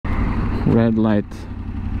Red light.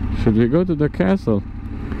 Should we go to the castle?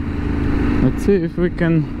 Let's see if we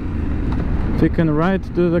can ride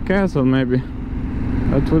to the castle, maybe.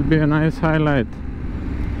 That would be a nice highlight.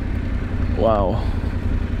 Wow,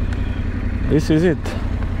 this is it.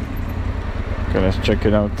 Okay, let's check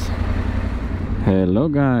it out. Hello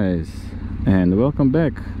guys, and welcome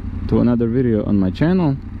back to another video on my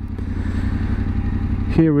channel.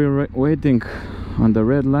 Here we're waiting on the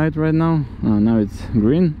red light right now. Now it's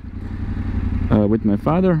green, with my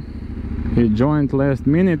father. He joined last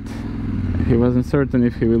minute. He wasn't certain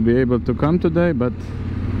if he will be able to come today, but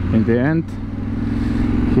in the end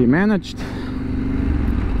he managed.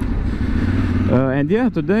 And yeah,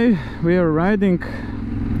 today we are riding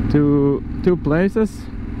to two places.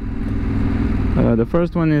 The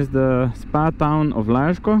first one is the spa town of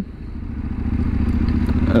Laško,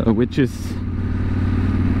 which is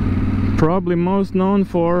probably most known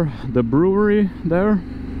for the brewery there,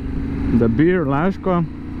 the beer Laško.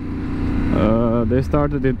 They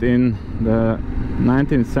started it in the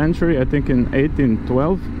 19th century, I think in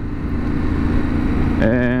 1812,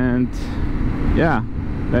 and yeah,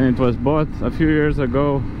 then it was bought a few years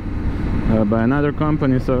ago by another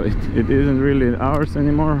company, so it isn't really ours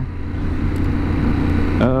anymore.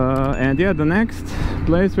 And yeah, the next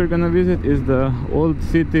place we're gonna visit is the old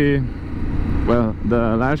city. Well,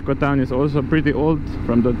 the Laško town is also pretty old,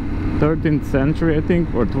 from the 13th century, I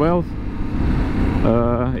think, or 12th.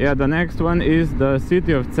 Yeah, the next one is the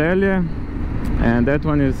city of Celje, and that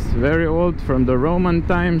one is very old, from the Roman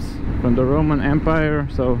times, from the Roman Empire.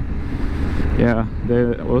 So yeah,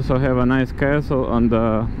 they also have a nice castle on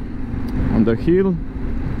the hill.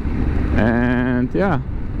 And yeah,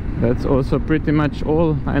 that's also pretty much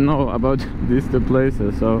all I know about these two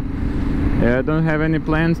places. So yeah, I don't have any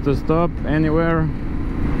plans to stop anywhere.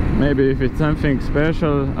 Maybe if it's something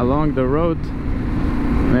special along the road,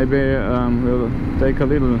 maybe we'll make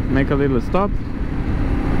a little stop,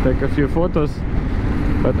 take a few photos.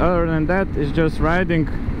 But other than that, it's just riding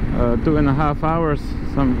 2.5 hours,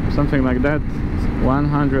 something like that,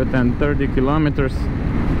 130 kilometers.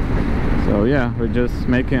 So yeah, we're just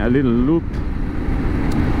making a little loop.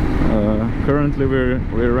 Currently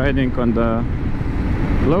we're riding on the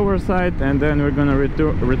lower side, and then we're gonna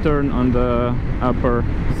return on the upper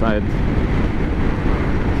side.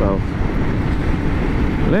 So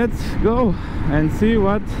let's go and see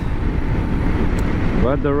what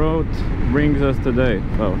the road brings us today.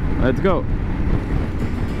 So let's go.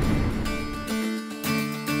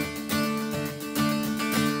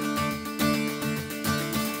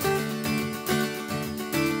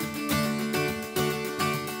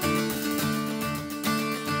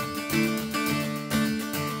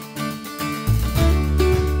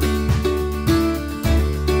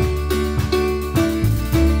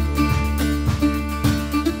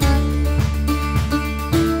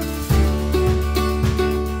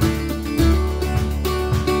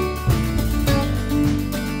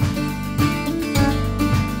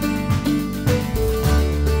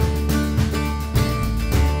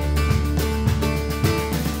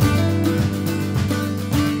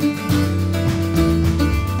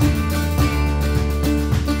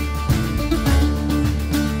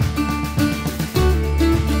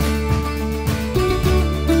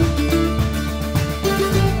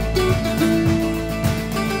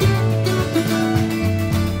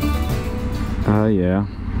 Yeah,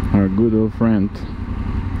 our good old friend,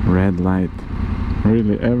 red light.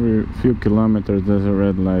 Really, every few kilometers there's a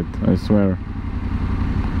red light, I swear.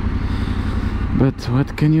 But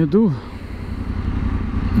what can you do?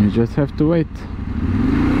 You just have to wait.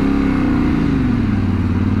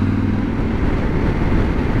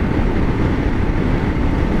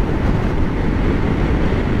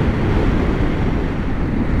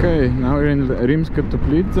 Okay, now we're in Rimska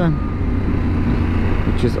Toplica,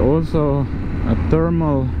 which is also a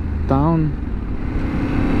thermal town.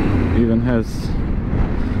 Even has,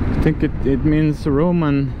 I think it means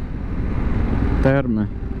Roman terme,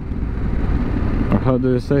 or how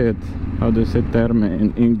do you say it? How do you say terme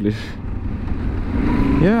in English?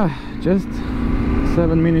 Yeah, just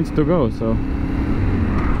 7 minutes to go, so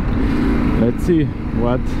let's see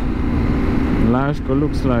what Laško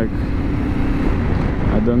looks like.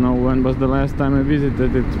 I don't know when was the last time I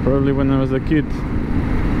visited it, probably when I was a kid.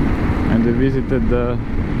 And we visited the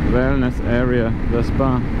wellness area, the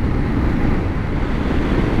spa.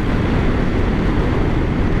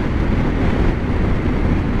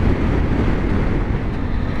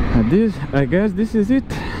 And I guess this is it.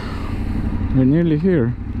 We're nearly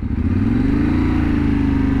here.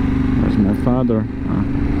 Where's my father?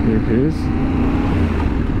 Here he is.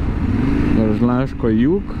 There's Laško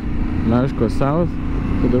Jug, Laško South.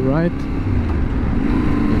 to the right,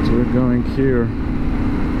 but we're going here.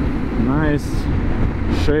 Nice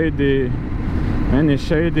shady, many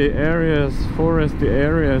shady areas, foresty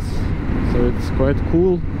areas, so it's quite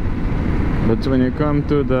cool. But when you come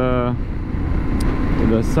to the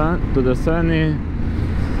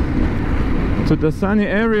sunny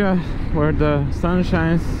area where the sun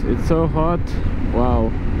shines, it's so hot.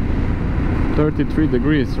 Wow, 33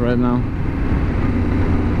 degrees right now.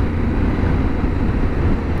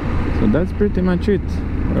 So that's pretty much it.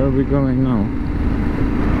 Where are we going now?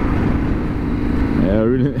 Yeah,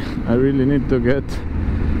 I really need to get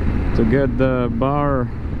the bar,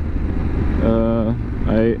 a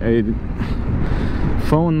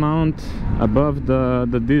phone mount above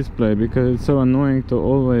the display, because it's so annoying to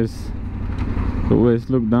always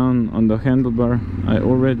look down on the handlebar. I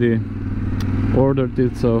already ordered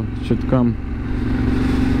it, so it should come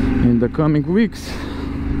in the coming weeks.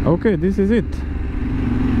 Okay, this is it.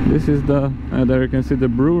 This is the there you can see the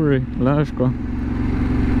brewery, Laško.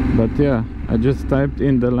 But yeah, I just typed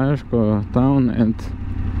in the Laško town, and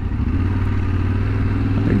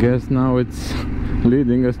I guess now it's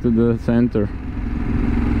leading us to the center.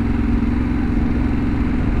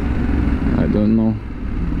 I don't know.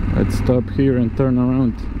 Let's stop here and turn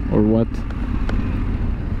around, or what?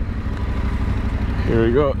 Here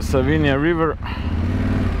we go, Savinia River.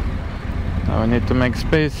 Now I need to make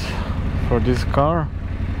space for this car.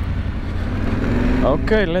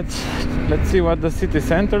 Okay, let's see what the city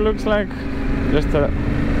center looks like. Just a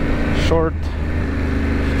short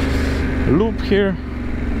loop here.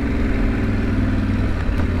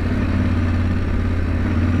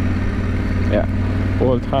 Yeah,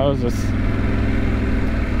 old houses.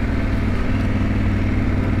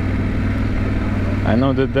 I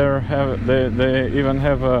know that they even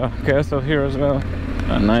have a castle here as well.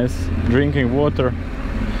 A nice drinking water.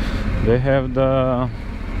 They have the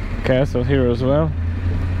castle here as well.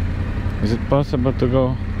 Is it possible to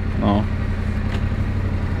go? No.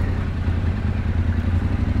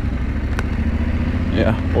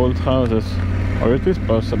 Yeah, old houses. Or it is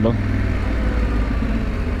possible.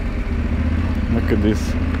 Look at this.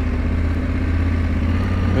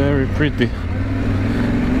 Very pretty.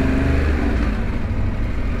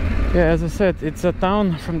 Yeah, as I said, it's a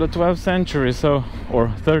town from the 12th century, so, or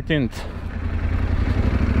 13th.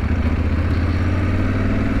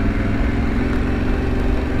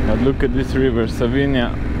 But look at this river,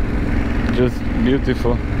 Savinia, just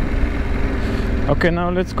beautiful. Okay, now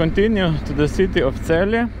let's continue to the city of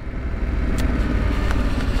Celje,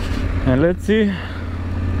 and let's see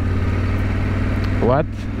what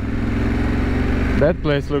that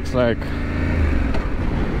place looks like.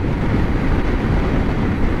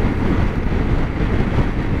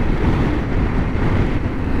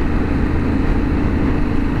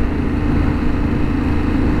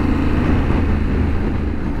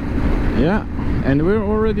 Yeah, and we're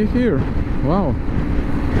already here. Wow.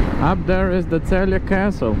 Up there is the Celeia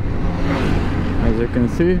castle, as you can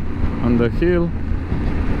see on the hill.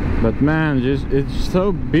 But man, it's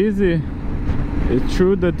so busy. It's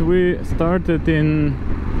true that we started in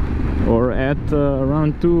or at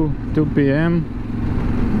around 2 p.m.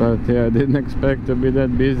 But yeah, I didn't expect to be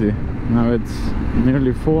that busy. Now it's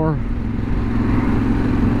nearly 4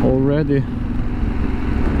 already.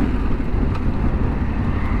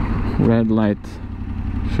 Red light.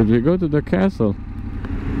 Should we go to the castle?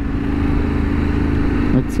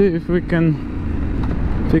 Let's see if we can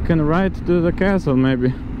ride to the castle,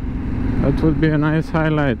 maybe. That would be a nice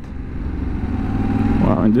highlight.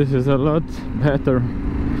 Wow, and this is a lot better,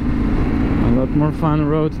 a lot more fun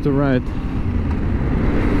road to ride.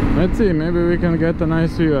 Let's see, maybe we can get a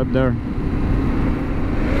nice view up there.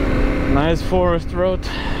 Nice forest road.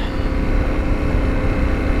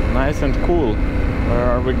 Nice and cool. Where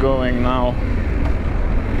are we going now?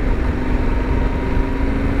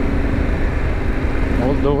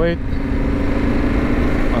 All the way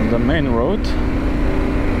on the main road.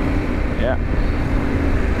 Yeah,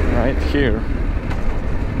 right here.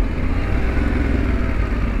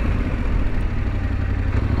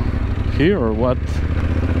 Here or what?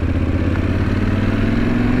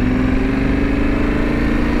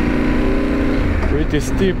 Pretty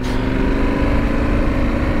steep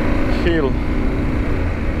hill.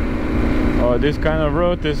 Oh, this kind of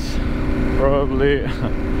road is probably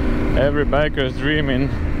every biker's dream in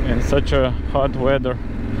such a hot weather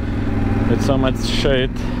with so much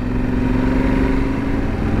shade.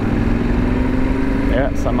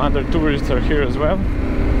 Yeah, some other tourists are here as well,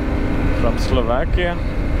 from Slovakia.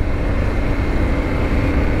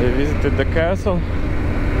 They visited the castle.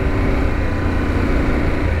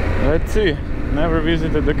 Let's see, never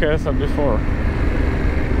visited the castle before.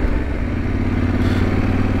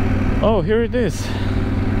 Oh, here it is.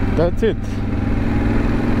 That's it.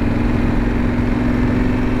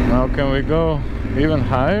 Now can we go even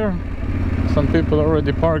higher? Some people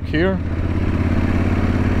already park here.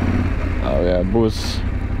 Oh yeah, bus.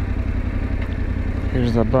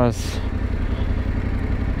 Here's the bus.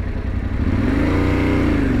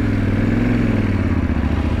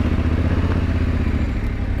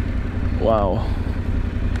 Wow.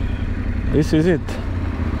 This is it.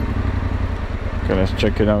 Okay, let's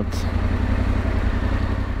check it out.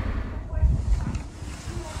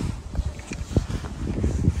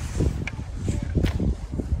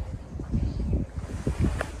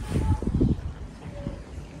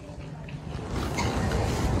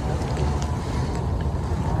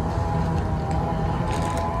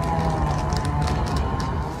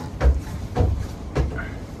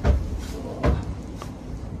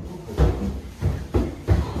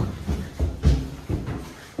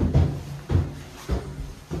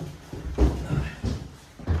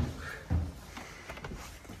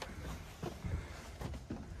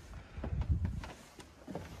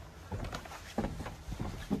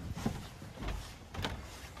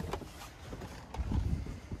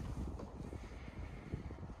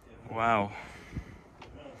 Wow.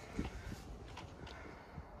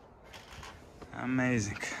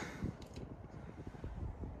 Amazing.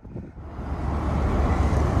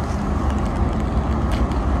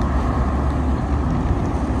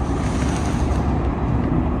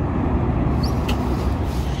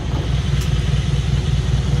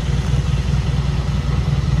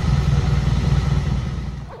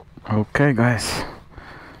 Okay, guys.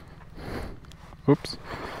 Oops.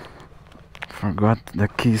 Forgot the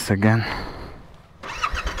keys again.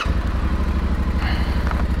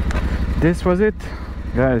 This was it,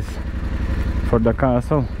 guys, for the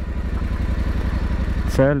castle.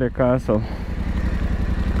 Celje castle.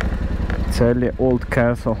 Celje old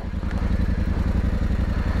castle.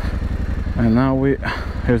 And now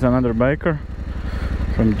here's another biker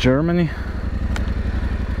from Germany.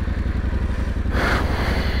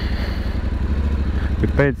 We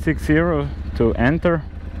paid €6 to enter.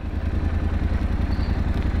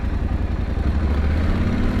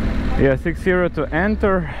 Yeah, €6 to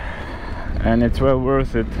enter, and it's well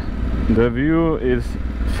worth it. The view is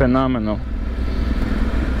phenomenal.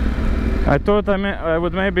 I thought I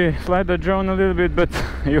would maybe fly the drone a little bit, but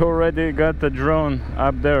you already got the drone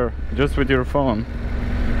up there just with your phone.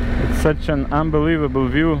 It's such an unbelievable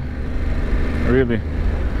view, really,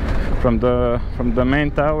 from the main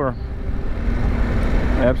tower.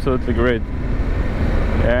 Absolutely great.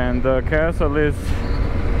 And the castle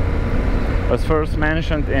was first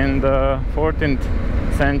mentioned in the 14th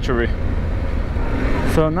century.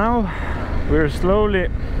 So now we're slowly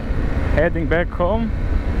heading back home.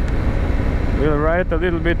 We'll ride a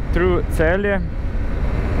little bit through Celje,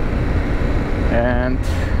 and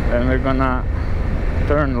then we're gonna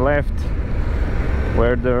turn left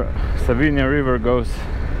where the Savinja River goes.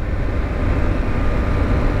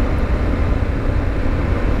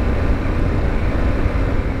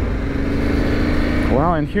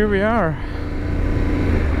 Wow, and here we are.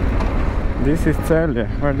 This is Celje.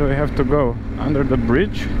 Where do we have to go? Under the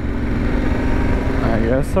bridge? I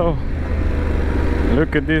guess so.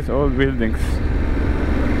 Look at these old buildings.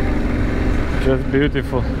 Just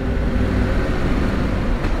beautiful.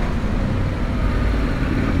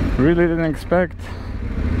 Really didn't expect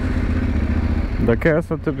the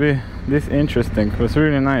castle to be this interesting. It was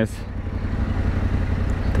really nice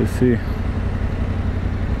to see.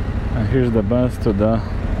 And here's the bus to the...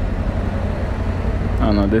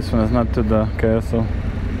 Oh no, this one is not to the castle.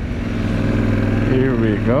 Here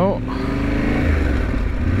we go.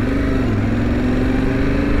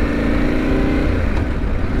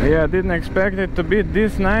 Yeah, I didn't expect it to be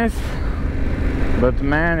this nice, but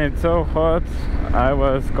man, it's so hot. I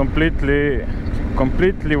was completely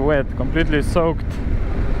wet, completely soaked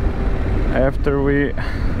after we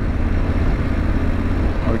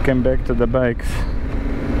came back to the bikes.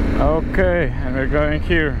 Okay, and we're going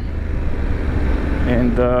here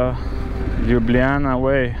in the Ljubljana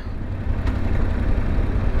way.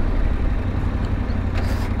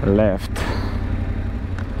 Left.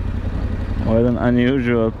 What an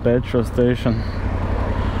unusual petrol station.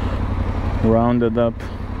 Rounded up.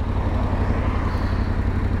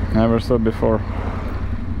 Never saw before.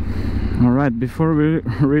 Alright, before we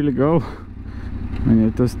really go, we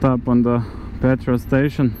need to stop on the petrol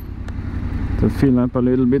station to fill up a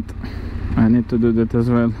little bit. I need to do that as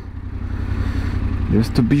well,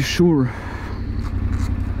 just to be sure.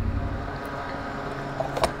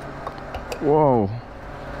 Whoa,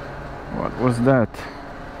 what was that?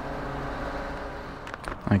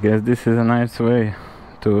 I guess this is a nice way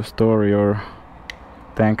to store your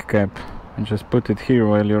tank cap, and just put it here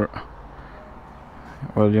while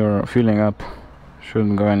you're filling up.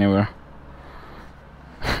 Shouldn't go anywhere.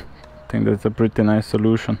 I think that's a pretty nice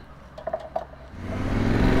solution.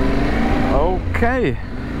 Okay,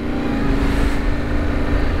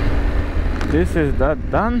 this is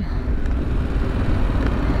that done,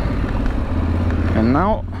 and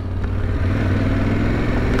now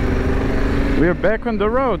we're back on the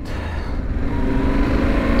road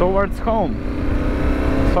towards home.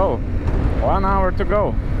 So 1 hour to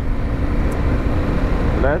go.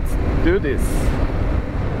 Let's do this.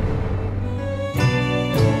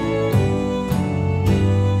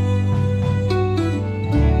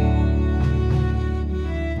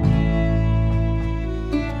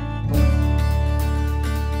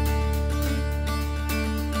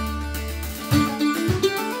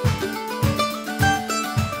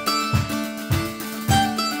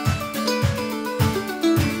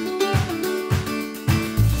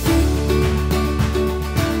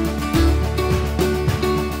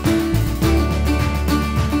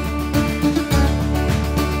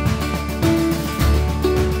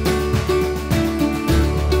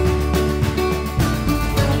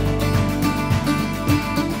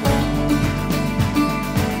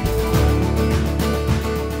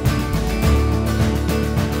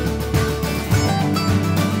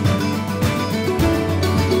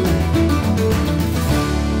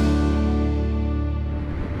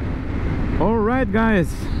 Alright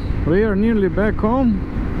guys, we are nearly back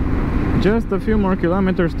home. Just a few more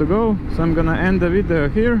kilometers to go, so I'm gonna end the video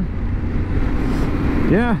here.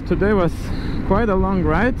 Yeah, today was quite a long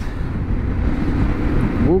ride.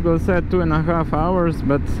 Google said 2.5 hours,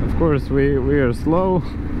 but of course we are slow,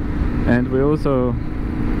 and we also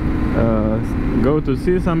go to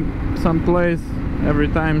see some place every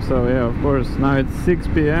time. So yeah, of course, now it's 6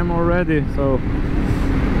 p.m. already, so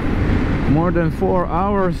more than 4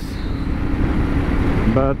 hours.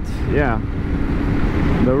 But yeah,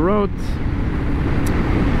 the road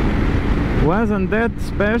wasn't that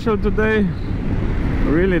special today.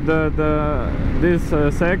 Really, this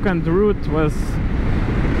second route was,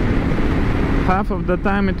 half of the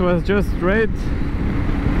time it was just straight,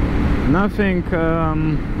 nothing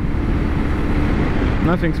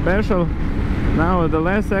special. Now the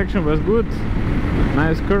last section was good,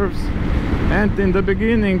 nice curves, and in the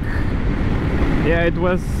beginning, yeah, it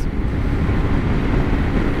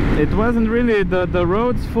wasn't really the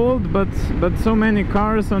road's fault, but so many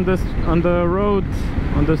cars on the road,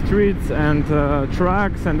 on the streets, and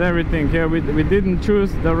trucks and everything. Yeah, we didn't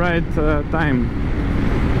choose the right time.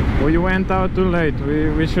 We went out too late.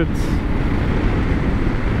 We should,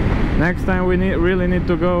 next time we really need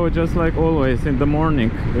to go, just like always, in the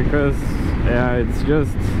morning, because yeah, it's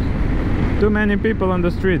just too many people on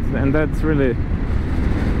the streets, and that's really,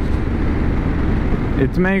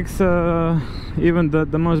 it makes even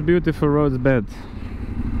the most beautiful roads bad.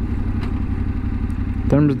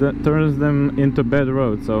 Turns them into bad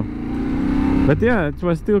roads. So, but yeah, it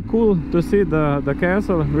was still cool to see the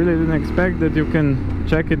castle. Really didn't expect that you can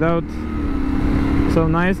check it out so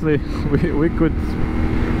nicely. We could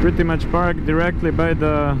pretty much park directly by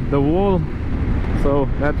the wall, so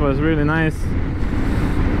that was really nice.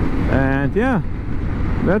 And yeah,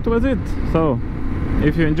 that was it. So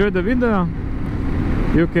if you enjoyed the video,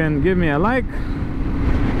 you can give me a like.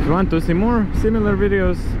 If you want to see more similar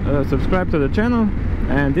videos, subscribe to the channel.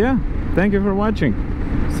 And yeah, thank you for watching.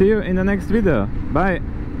 See you in the next video. Bye.